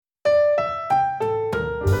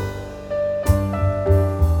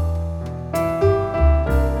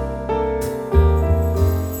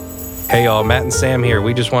Hey y'all, Matt and Sam here.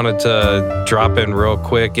 We just wanted to drop in real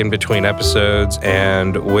quick in between episodes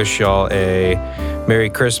and wish y'all a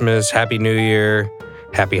Merry Christmas, Happy New Year,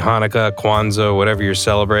 Happy Hanukkah, Kwanzaa, whatever you're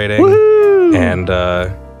celebrating. Woo! And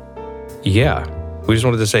yeah, we just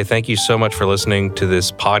wanted to say thank you so much for listening to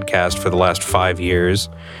this podcast for the last 5 years.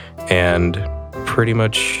 And pretty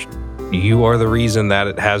much you are the reason that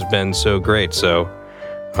it has been so great. So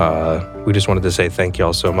we just wanted to say thank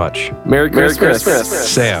y'all so much. Merry Christmas.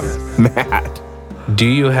 Sam, Matt. do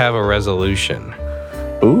you have a resolution?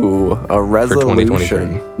 Ooh, a resolution.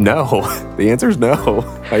 2023? No. The answer is no.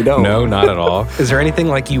 I don't. No, not at all. Is there anything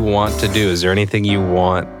like you want to do? Is there anything you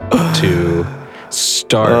want to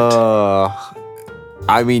start?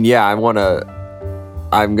 I mean, yeah, I'm going to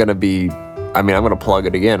plug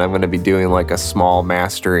it again. I'm going to be doing like a small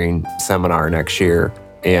mastering seminar next year.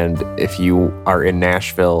 And if you are in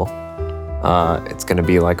Nashville, it's going to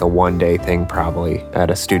be like a one-day thing probably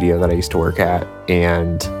at a studio that I used to work at.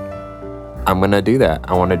 And I'm going to do that.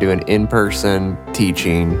 I want to do an in-person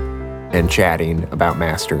teaching and chatting about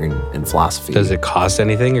mastering and philosophy. Does it cost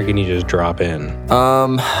anything or can you just drop in?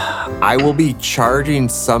 I will be charging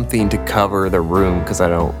something to cover the room because I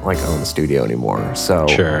don't own the studio anymore. So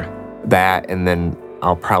Sure. that, and then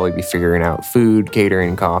I'll probably be figuring out food,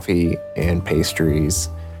 catering, coffee, and pastries,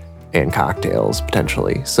 and cocktails,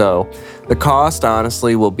 potentially. So the cost,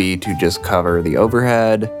 honestly, will be to just cover the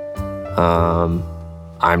overhead.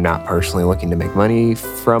 I'm not personally looking to make money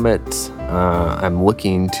from it. I'm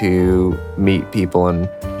looking to meet people and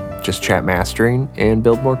just chat mastering and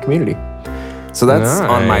build more community. So that's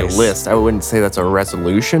on my list. I wouldn't say that's a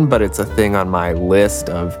resolution, but it's a thing on my list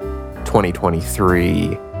of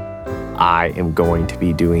 2023. I am going to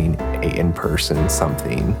be doing a in-person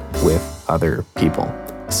something with other people.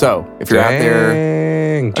 So if you're out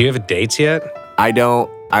there, do you have dates yet? I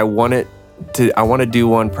don't. I want to do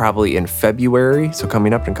one probably in February, so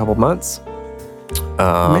coming up in a couple months.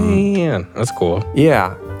 Man, that's cool.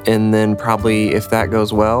 Yeah, and then probably if that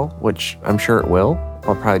goes well, which I'm sure it will,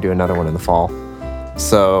 I'll probably do another one in the fall.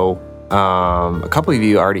 So a couple of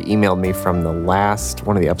you already emailed me from the last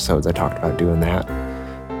one of the episodes I talked about doing that.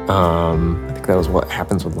 I think that was What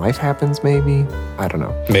Happens When Life Happens, maybe? I don't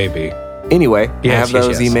know. Maybe. Anyway, Yes, I have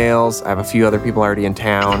those yes. emails. I have a few other people already in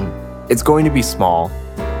town. It's going to be small,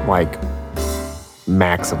 like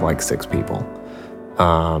max of like 6 people.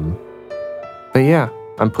 But yeah,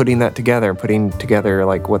 I'm putting that together. I'm putting together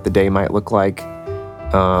like what the day might look like.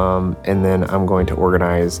 And then I'm going to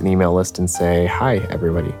organize an email list and say, hi,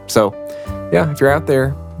 everybody. So yeah, if you're out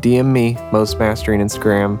there, DM me, Most Mastering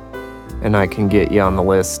Instagram, and I can get you on the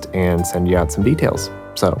list and send you out some details.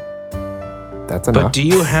 So that's enough. But do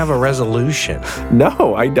you have a resolution?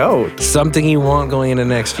 No, I don't. Something you want going into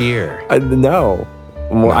next year? No.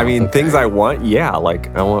 Well, I mean, okay. things I want, yeah.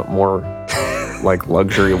 Like, I want more like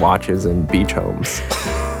luxury watches and beach homes.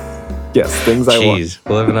 Yes, things I want. Jeez,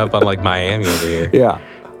 living up on like Miami over here. Yeah,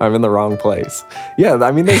 I'm in the wrong place. Yeah,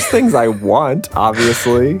 I mean, there's things I want,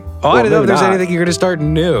 obviously. Oh, I don't know if there's maybe not. anything you're going to start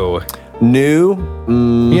new. New?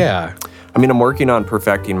 Yeah. I mean, I'm working on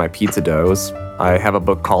perfecting my pizza doughs. I have a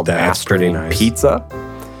book called That's pretty Mastering nice. Pizza,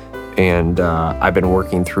 and I've been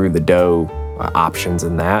working through the dough options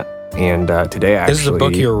in that. And today, actually, This is a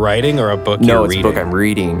book you're writing or a book no, you're it's reading? a book I'm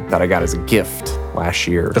reading that I got as a gift last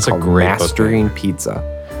year. That's a called great book Mastering Pizza.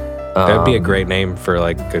 That would be a great name for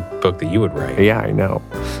like a book that you would write. Yeah, I know.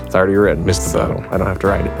 It's already written. Missed the so boat. I don't have to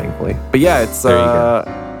write it, thankfully. But yeah, it's There you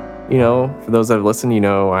go. For those that have listened,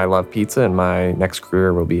 I love pizza, and my next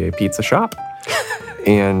career will be a pizza shop.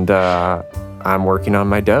 And I'm working on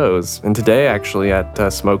my doughs. And today, actually,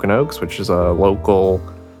 at Smoke and Oaks, which is a local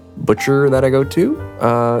butcher that I go to,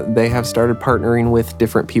 they have started partnering with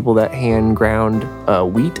different people that hand ground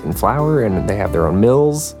wheat and flour, and they have their own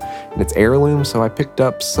mills, and it's heirloom. So I picked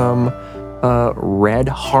up some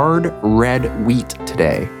hard red wheat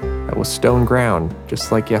today. That was stone ground,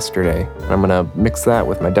 just like yesterday. I'm gonna mix that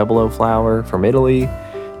with my double O flour from Italy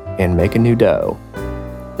and make a new dough.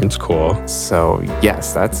 It's cool. So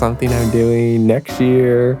yes, that's something I'm doing next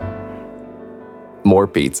year. More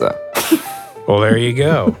pizza. Well, there you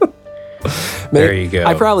go. There you go.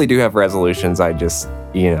 I probably do have resolutions. I just,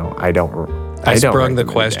 I don't. I sprung write the them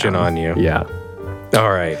question down. on you. Yeah.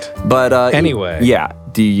 All right. But Anyway. Yeah.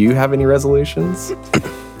 Do you have any resolutions?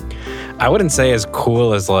 I wouldn't say as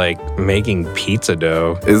cool as like making pizza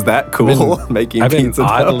dough. Is that cool? Making I've been pizza dough?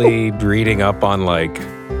 oddly reading up on like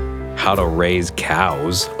how to raise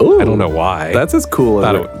cows. Ooh, I don't know why. That's as cool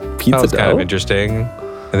Thought as it- pizza that was dough. kind of interesting.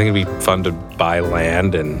 I think it'd be fun to buy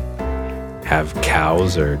land and have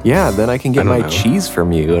cows or... Yeah, then I can I get don't my know. cheese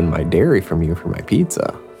from you and my dairy from you for my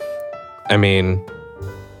pizza. I mean,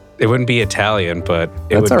 It wouldn't be Italian, but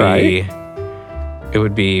That's would all be. right. It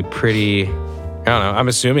would be pretty. I don't know. I'm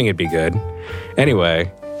assuming it'd be good. Anyway,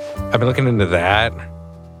 I've been looking into that.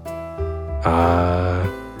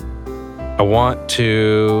 I want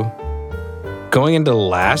to. Going into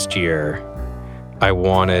last year,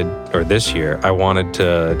 this year, I wanted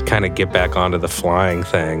to kind of get back onto the flying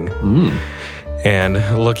thing. And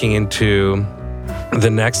looking into the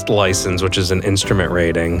next license, which is an instrument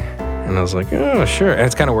rating. And I was like, oh, sure. And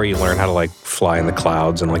it's kind of where you learn how to like fly in the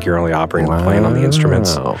clouds and like you're only operating the plane on the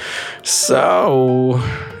instruments. So,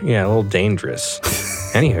 yeah, a little dangerous.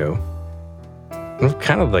 Anywho, I'm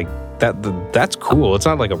kind of like that. That's cool. It's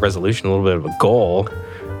not like a resolution, a little bit of a goal.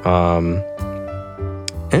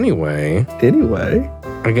 Anyway,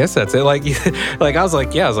 I guess that's it. Like I was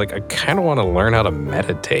like, I kind of want to learn how to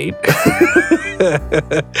meditate.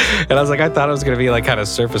 And I was like, I thought it was going to be like kind of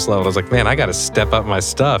surface level. I was like, man, I got to step up my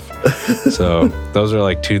stuff. So those are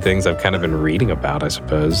like two things I've kind of been reading about, I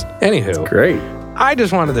suppose. Anywho, that's great. I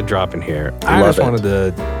just wanted to drop in here. I just wanted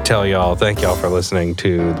to tell y'all, thank y'all for listening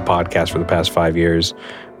to the podcast for the past 5 years.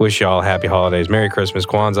 Wish y'all happy holidays, Merry Christmas,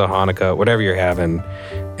 Kwanzaa, Hanukkah, whatever you're having,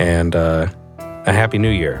 and a Happy New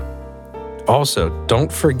Year. Also,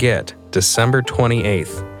 don't forget, December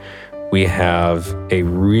 28th, we have a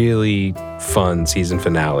really fun season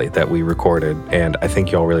finale that we recorded, and I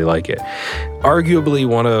think y'all really like it. Arguably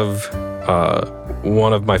one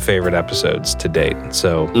of my favorite episodes to date.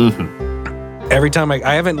 So every time I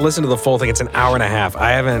haven't listened to the full thing, it's an hour and a half. I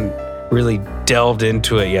haven't really delved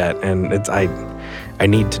into it yet, and I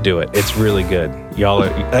need to do it. It's really good. Y'all are,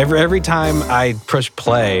 every time I push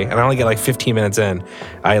play, and I only get like 15 minutes in,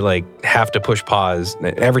 I like have to push pause.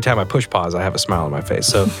 Every time I push pause, I have a smile on my face.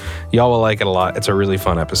 So y'all will like it a lot. It's a really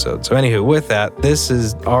fun episode. So anywho, with that, this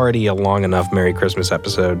is already a long enough Merry Christmas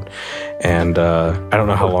episode. And I don't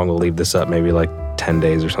know how long we'll leave this up, maybe like 10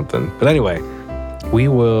 days or something. But anyway, we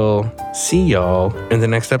will see y'all in the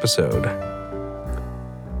next episode.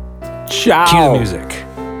 Ciao. Cue the music.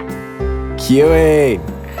 Cueing.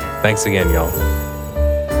 Thanks again, y'all.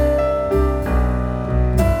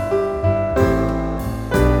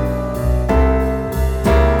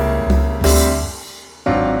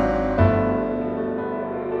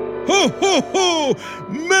 Ho, ho, ho!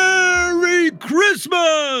 Merry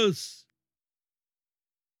Christmas!